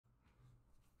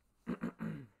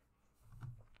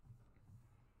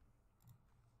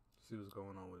see what's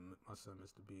going on with my son,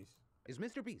 Mr. Beast. Is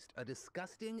Mr. Beast a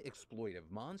disgusting, exploitive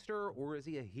monster, or is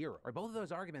he a hero? Or both of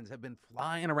those arguments have been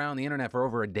flying around the internet for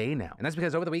over a day now. And that's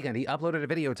because over the weekend, he uploaded a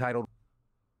video titled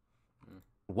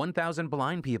 1,000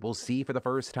 blind people see for the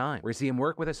first time. We see him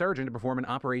work with a surgeon to perform an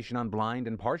operation on blind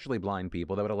and partially blind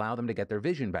people that would allow them to get their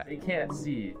vision back. They can't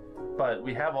see, but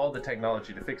we have all the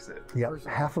technology to fix it. Yeah,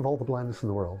 half of all the blindness in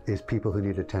the world is people who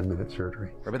need a 10-minute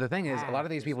surgery. But the thing is, a lot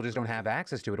of these people just don't have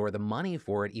access to it or the money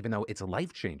for it, even though it's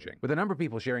life-changing. With a number of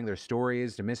people sharing their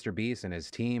stories to Mr. Beast and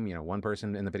his team, you know, one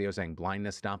person in the video saying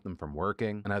blindness stopped them from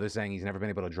working, another saying he's never been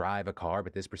able to drive a car,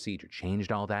 but this procedure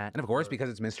changed all that. And of course, because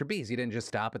it's Mr. Beast, he didn't just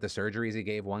stop at the surgeries. He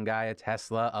gave one guy a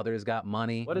Tesla, others got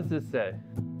money. What does this say?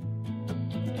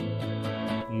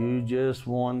 You just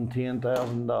won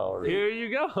 $10,000. Here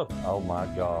you go. Oh my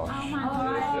gosh. Oh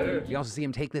my God. We also see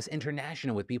him take this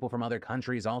international with people from other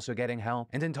countries also getting help,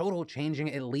 and in total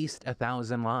changing at least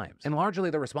 1,000 lives. And largely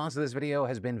the response to this video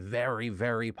has been very,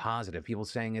 very positive. People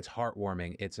saying it's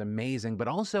heartwarming, it's amazing, but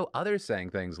also others saying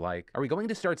things like, are we going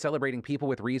to start celebrating people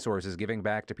with resources giving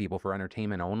back to people for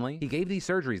entertainment only? He gave these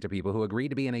surgeries to people who agreed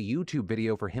to be in a YouTube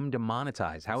video for him to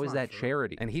monetize. How is that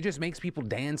charity? And he just makes people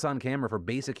dance on camera for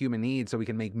basic human needs so he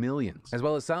can make millions, as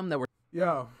well as some that were...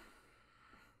 Yo,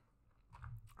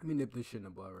 let me nip this shit in the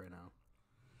bud right now.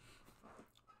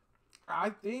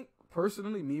 I think,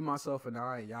 personally, me, myself, and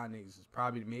y'all niggas is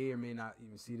probably may or may not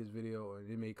even see this video, or it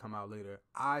may come out later.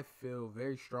 I feel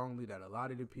very strongly that a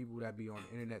lot of the people that be on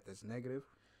the internet that's negative,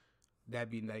 that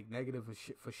be like negative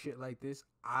for shit like this,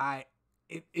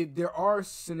 there are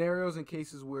scenarios and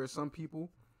cases where some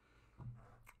people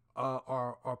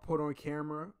are put on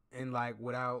camera and like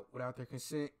without their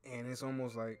consent, and it's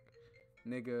almost like,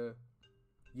 nigga,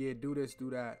 yeah, do this, do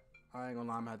that. I ain't gonna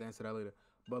lie, I'm gonna have to answer that later.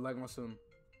 But like on some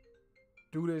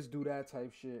do this, do that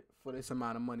type shit for this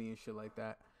amount of money and shit like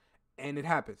that. And it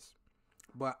happens.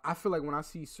 But I feel like when I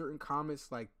see certain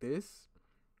comments like this,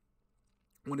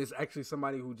 when it's actually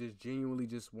somebody who just genuinely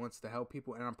just wants to help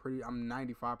people, and I'm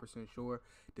 95% sure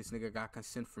this nigga got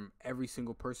consent from every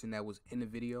single person that was in the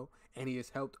video, and he has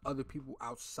helped other people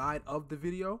outside of the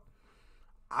video.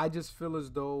 I just feel as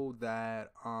though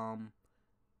that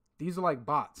these are like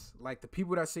bots. Like the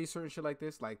people that say certain shit like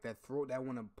this, like that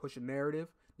want to push a narrative,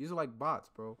 these are like bots,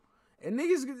 bro. And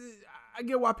niggas, I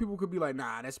get why people could be like,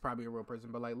 nah, that's probably a real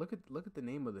person, but like look at the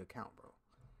name of the account, bro.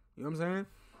 You know what I'm saying?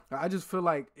 I just feel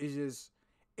like it's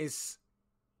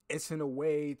in a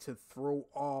way to throw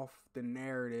off the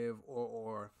narrative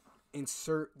or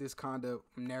insert this kind of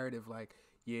narrative like,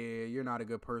 yeah, you're not a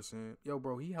good person. Yo,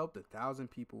 bro, he helped 1,000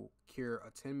 people cure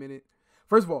a 10-minute.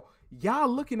 First of all, y'all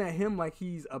looking at him like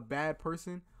he's a bad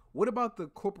person. What about the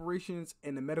corporations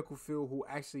in the medical field who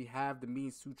actually have the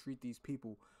means to treat these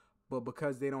people, but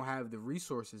because they don't have the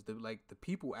resources, the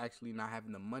people actually not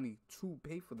having the money to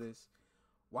pay for this,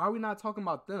 why are we not talking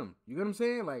about them? You get what I'm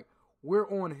saying? Like, we're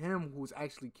on him who's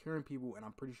actually curing people, and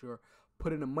I'm pretty sure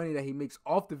putting the money that he makes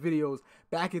off the videos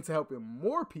back into helping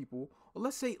more people. Well,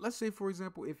 let's say for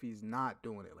example, if he's not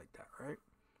doing it like that, right?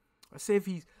 Let's say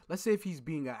if he's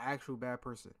being an actual bad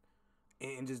person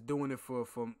and just doing it for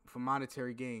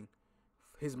monetary gain.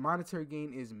 His monetary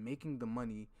gain is making the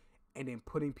money and then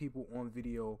putting people on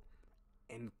video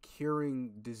and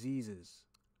curing diseases,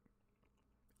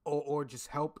 or just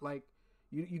help, like,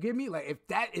 you get me? Like,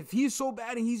 if he's so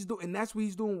bad and that's what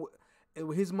he's doing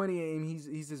with his money, and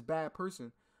he's this bad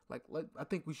person, like, I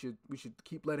think we should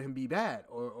keep letting him be bad,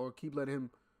 or keep letting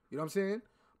him, you know what I'm saying?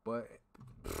 But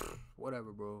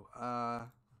whatever, bro.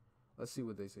 Let's see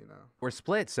what they say now. We're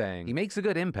split, saying he makes a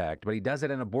good impact, but he does it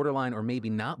in a borderline or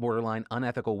maybe not borderline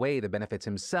unethical way that benefits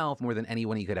himself more than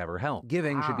anyone he could ever help.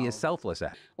 Giving should be a selfless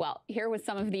act. Well, here was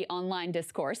some of the online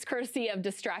discourse, courtesy of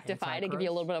Distractify, to give you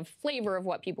a little bit of flavor of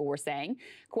what people were saying.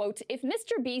 Quote, if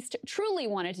Mr. Beast truly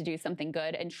wanted to do something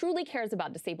good and truly cares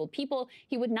about disabled people,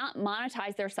 he would not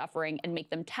monetize their suffering and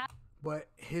make them But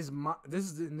this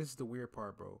is the weird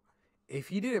part, bro. If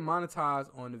he didn't monetize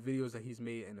on the videos that he's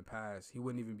made in the past, he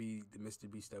wouldn't even be the Mr.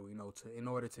 Beast that we know, in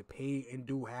order to pay and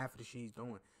do half of the shit he's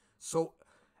doing. So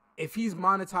if he's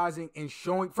monetizing and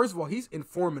showing, first of all, he's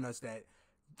informing us that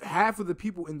half of the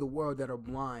people in the world that are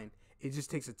blind, it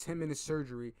just takes a 10-minute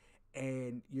surgery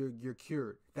and you're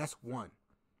cured. That's one.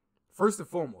 First and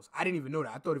foremost, I didn't even know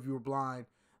that. I thought if you were blind,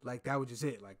 like, that was just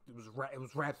it. Like, it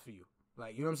was raps for you.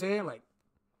 Like, you know what I'm saying? Like,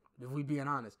 if we being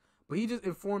honest. But he just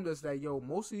informed us that, yo,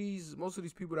 most of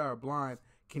these people that are blind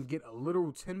can get a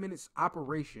literal 10 minutes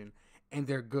operation and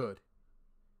they're good.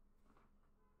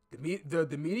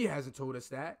 The media hasn't told us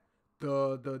that.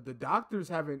 The doctors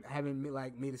haven't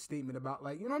like made a statement about,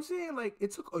 like, you know what I'm saying? Like,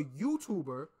 it took a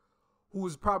YouTuber who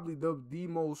is probably the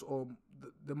most or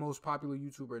the most popular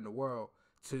YouTuber in the world,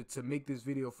 to make this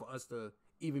video for us to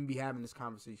even be having this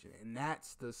conversation. And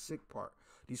that's the sick part.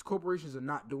 These corporations are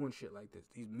not doing shit like this.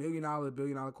 These $1 million, $1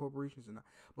 billion corporations are not.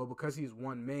 But because he's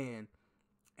one man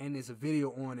and there's a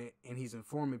video on it and he's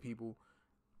informing people,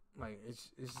 like, it's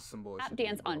just some bullshit. Tap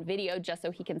dance on video just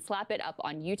so he can slap it up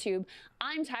on YouTube.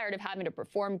 I'm tired of having to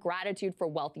perform gratitude for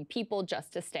wealthy people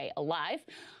just to stay alive.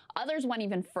 Others went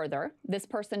even further. This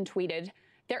person tweeted,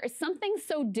 "There is something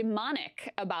so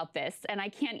demonic about this, and I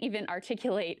can't even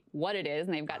articulate what it is."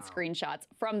 And they've got screenshots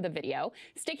from the video.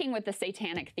 Sticking with the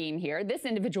satanic theme here, this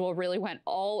individual really went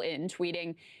all in,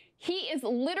 tweeting, "He is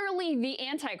literally the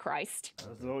Antichrist."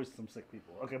 There's always some sick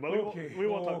people. Okay, but we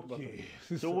won't talk about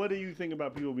that. So what do you think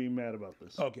about people being mad about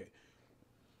this? Okay.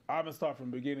 I'm going to start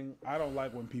from the beginning. I don't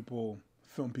like when people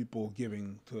film people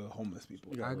giving to homeless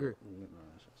people. I agree.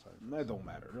 That don't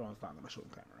matter. It's not going to show the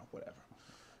camera. Whatever.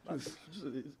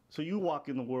 So you walk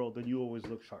in the world and you always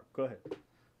look sharp. Go ahead.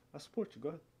 I support you. Go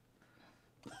ahead.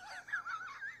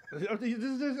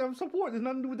 I'm support. There's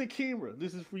nothing to do with the camera.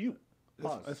 This is for you.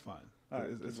 It's fine. Right,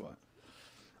 it's fine.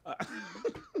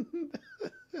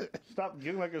 Stop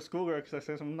getting like a schoolgirl because I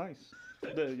said something nice.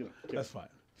 That's fine.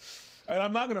 And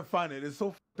I'm not gonna find it. It's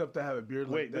so fucked up to have a beard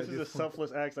like Wait, that. this is a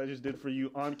selfless act I just did for you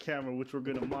on camera, which we're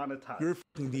gonna monetize. You're a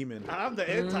fucking demon. I'm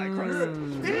the Antichrist.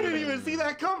 You didn't even see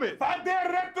that coming.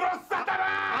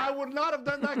 I would not have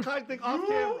done that kind of thing off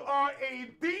camera. You are a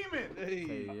demon.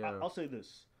 Hey, I'll say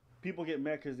this. People get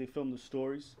mad because they film the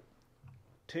stories.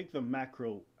 Take the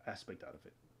macro aspect out of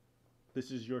it.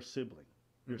 This is your sibling,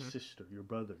 your sister, your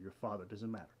brother, your father.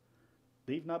 Doesn't matter.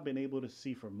 They've not been able to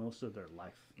see for most of their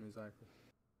life. Exactly.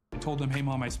 I told them, hey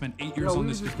mom, I spent 8 years on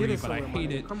this degree, but I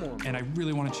hate it, and I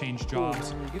really want to change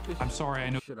jobs. I'm sorry, I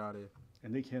know. Shit out of here.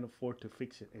 And they can't afford to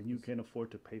fix it, and you can't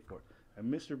afford to pay for it.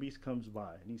 And Mr. Beast comes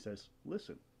by and he says,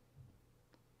 listen,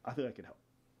 I think I can help.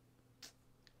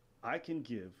 I can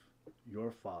give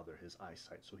your father his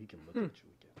eyesight so he can look at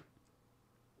you again.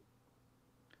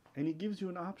 And he gives you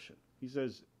an option. He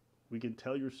says, we can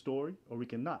tell your story or we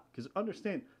cannot. Because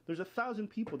understand, there's 1,000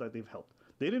 people that they've helped.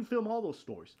 They didn't film all those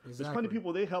stories. Exactly. There's plenty of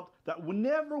people they helped that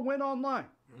never went online.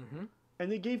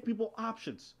 And they gave people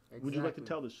options. Would you like to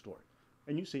tell this story?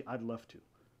 And you say, I'd love to.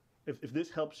 If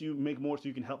this helps you make more so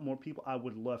you can help more people, I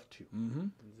would love to.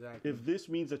 Exactly. If this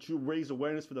means that you raise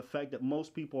awareness for the fact that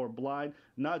most people are blind,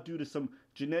 not due to some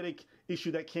genetic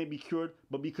issue that can't be cured,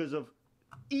 but because of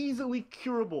easily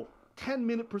curable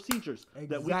 10-minute procedures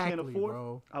that we can't afford,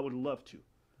 bro. I would love to.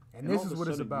 And this is what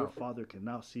it's about. Your father can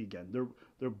now see again.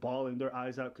 They're bawling their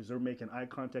eyes out because they're making eye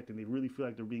contact and they really feel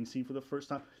like they're being seen for the first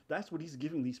time. That's what he's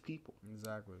giving these people.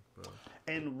 Exactly, bro.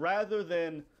 And rather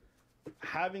than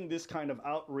having this kind of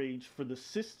outrage for the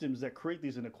systems that create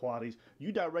these inequalities,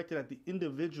 you direct it at the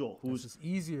individual who's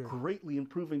easier, greatly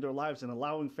improving their lives and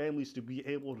allowing families to be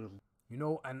able to. You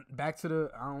know, and back to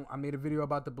the, I made a video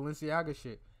about the Balenciaga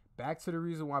shit. Back to the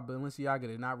reason why Balenciaga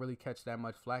did not really catch that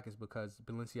much flack is because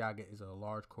Balenciaga is a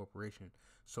large corporation.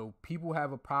 So people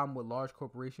have a problem with large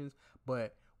corporations,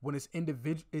 but when it's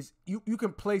individual, you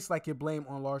can place like your blame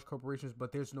on large corporations,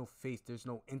 but there's no face, there's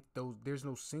nobody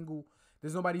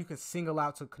you can single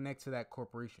out to connect to that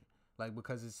corporation, like,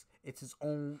 because it's its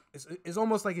own, it's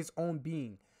almost like its own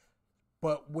being.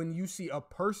 But when you see a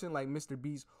person like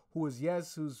Mr.Beast, who's the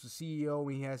CEO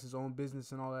and he has his own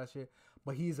business and all that shit,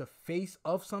 but he's a face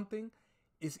of something,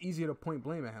 it's easier to point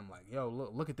blame at him. Like, yo,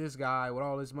 look at this guy with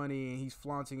all his money and he's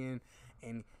flaunting in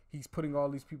and he's putting all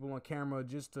these people on camera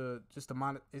just to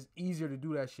monitor. It's easier to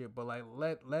do that shit. But like,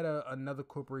 let another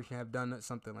corporation have done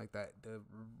something like that, the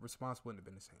response wouldn't have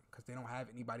been the same because they don't have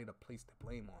anybody to place the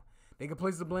blame on. They can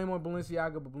place the blame on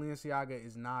Balenciaga, but Balenciaga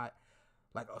is not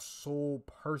like a sole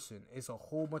person. It's a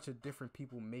whole bunch of different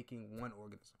people making one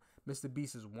organism.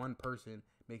 Mr.Beast is one person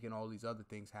making all these other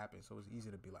things happen. So it's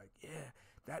easy to be like, yeah,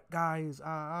 that guy is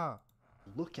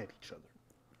Look at each other.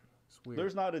 It's weird.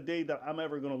 There's not a day that I'm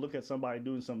ever going to look at somebody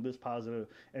doing something this positive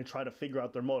and try to figure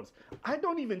out their motives. I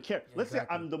don't even care. Let's say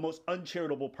I'm the most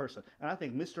uncharitable person. And I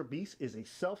think Mr.Beast is a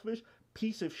selfish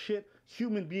piece of shit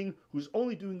human being who's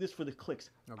only doing this for the clicks.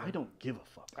 I don't give a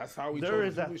fuck. That's how we. There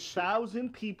is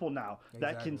 1,000 people now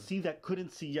that can see that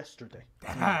couldn't see yesterday.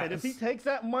 And if he takes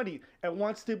that money and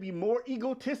wants to be more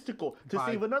egotistical to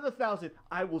save another 1,000,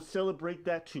 I will celebrate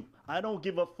that too. I don't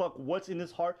give a fuck what's in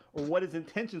his heart or what his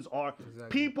intentions are.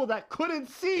 People that couldn't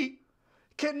see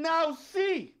can now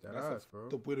see. That's bro.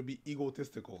 The way to be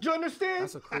egotistical. Do you understand?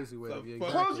 That's a crazy way to be.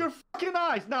 Close your fucking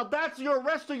eyes. Now that's your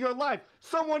rest of your life.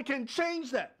 Someone can change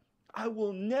that. I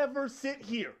will never sit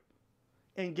here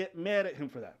and get mad at him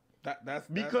for that. That's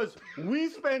because we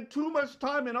spend too much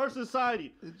time in our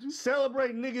society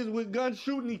celebrating niggas with guns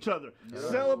shooting each other,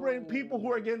 celebrating people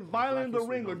who are getting violent in the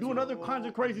ring or doing other kinds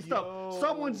of crazy stuff.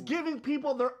 Someone's giving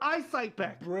people their eyesight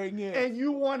back. Bring it. And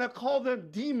you want to call them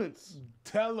demons.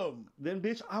 Tell them. Then,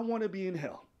 bitch, I want to be in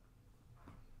hell.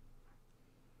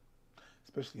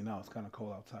 Especially now, it's kind of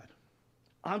cold outside.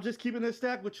 I'm just keeping it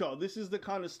stacked with y'all. This is the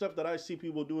kind of stuff that I see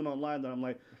people doing online that I'm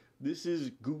like, this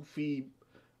is goofy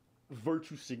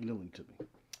virtue signaling to me.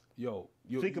 Yo,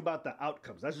 think about the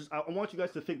outcomes. That's just, I want you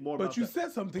guys to think more about that. But you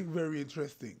said something very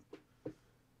interesting.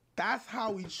 That's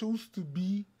how he chose to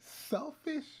be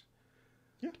selfish?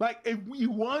 Yeah. Like, if he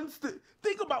wants to...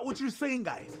 Think about what you're saying,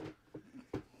 guys.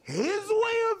 His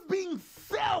way of being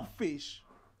selfish...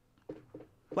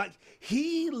 Like,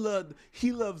 he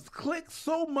loves clicks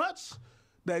so much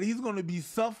that he's going to be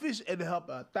selfish and help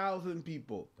 1,000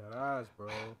 people. That ass, bro.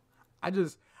 I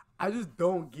just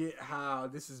don't get how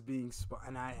this is being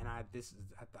I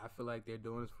feel like they're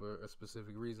doing this for a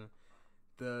specific reason.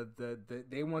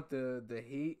 They want the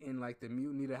hate and like the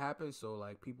mutiny to happen, so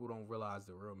like people don't realize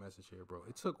the real message here, bro.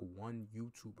 It took one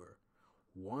YouTuber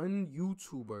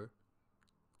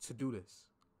to do this.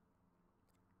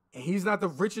 And he's not the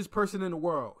richest person in the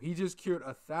world. He just cured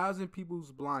 1,000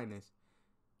 people's blindness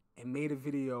and made a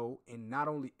video and not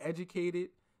only educated,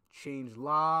 changed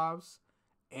lives,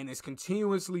 and is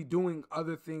continuously doing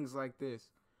other things like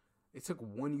this. It took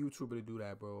one YouTuber to do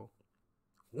that, bro.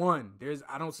 One.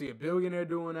 I don't see a billionaire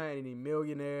doing that, any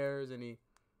millionaires, any,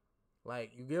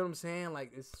 like, you get what I'm saying?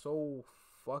 Like, it's so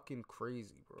fucking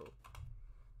crazy, bro.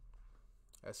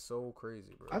 That's so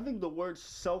crazy, bro. I think the word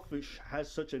selfish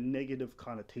has such a negative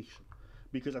connotation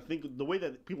because I think the way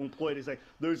that people employ it is like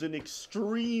there's an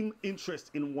extreme interest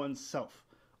in oneself.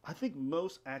 I think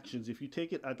most actions, if you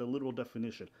take it at the literal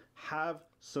definition, have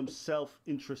some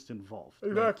self-interest involved.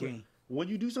 Exactly. When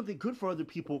you do something good for other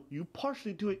people, you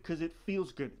partially do it because it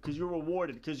feels good, because you're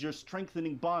rewarded, because you're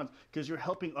strengthening bonds, because you're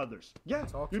helping others. Yeah,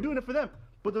 you're doing it for them.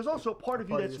 But there's also a part of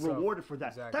you that's rewarded for that.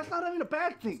 Exactly. That's not even a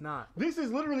bad thing. It's not. This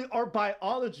is literally our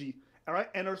biology, all right,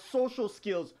 and our social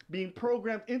skills being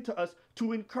programmed into us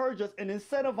to encourage us and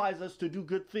incentivize us to do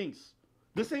good things.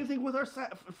 The same thing with our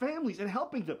families and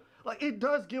helping them. Like, it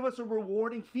does give us a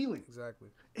rewarding feeling. Exactly.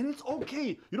 And it's okay.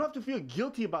 You don't have to feel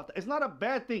guilty about that. It's not a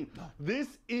bad thing. No.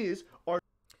 This is our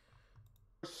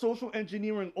social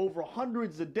engineering over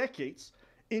hundreds of decades,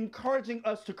 encouraging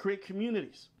us to create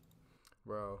communities.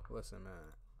 Bro, listen, man.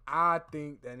 I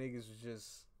think that niggas was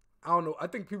just, I don't know. I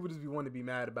think people just be wanting to be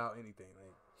mad about anything.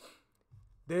 Like,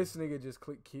 this nigga just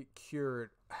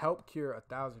helped cure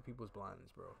 1,000 people's blindness,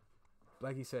 bro.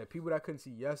 Like he said, people that couldn't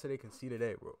see yesterday can see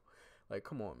today, bro. Like,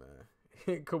 come on,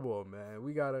 man. Come on, man.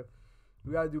 We gotta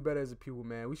do better as a people,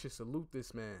 man. We should salute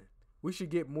this man. We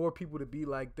should get more people to be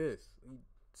like this.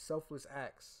 Selfless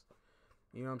acts.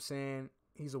 You know what I'm saying?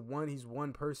 He's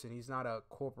one person. He's not a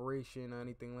corporation or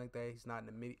anything like that. He's not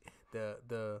in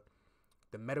the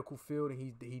medical field, and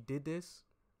he did this.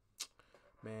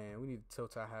 Man, we need to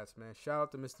tilt our hats, man. Shout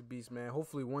out to Mr.Beast, man.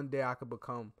 Hopefully one day I could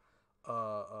become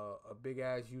a big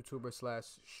ass YouTuber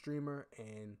 / streamer,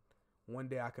 and one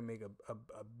day I can make a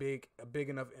big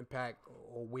enough impact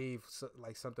or wave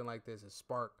like something like this and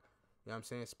spark. You know what I'm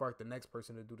saying? Spark the next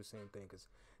person to do the same thing. Cause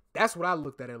that's what I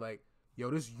looked at it like. Yo,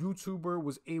 this YouTuber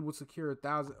was able to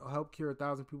help cure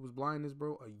 1,000 people's blindness,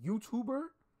 bro. A YouTuber?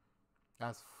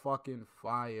 That's fucking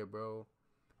fire, bro.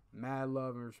 Mad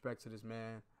love and respect to this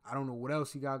man. I don't know what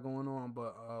else he got going on,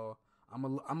 but I'm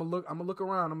gonna look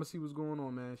around. I'm gonna see what's going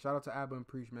on, man. Shout out to Abba and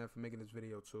Preach, man, for making this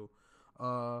video too.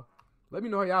 Let me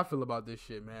know how y'all feel about this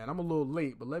shit, man. I'm a little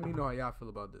late, but let me know how y'all feel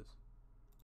about this.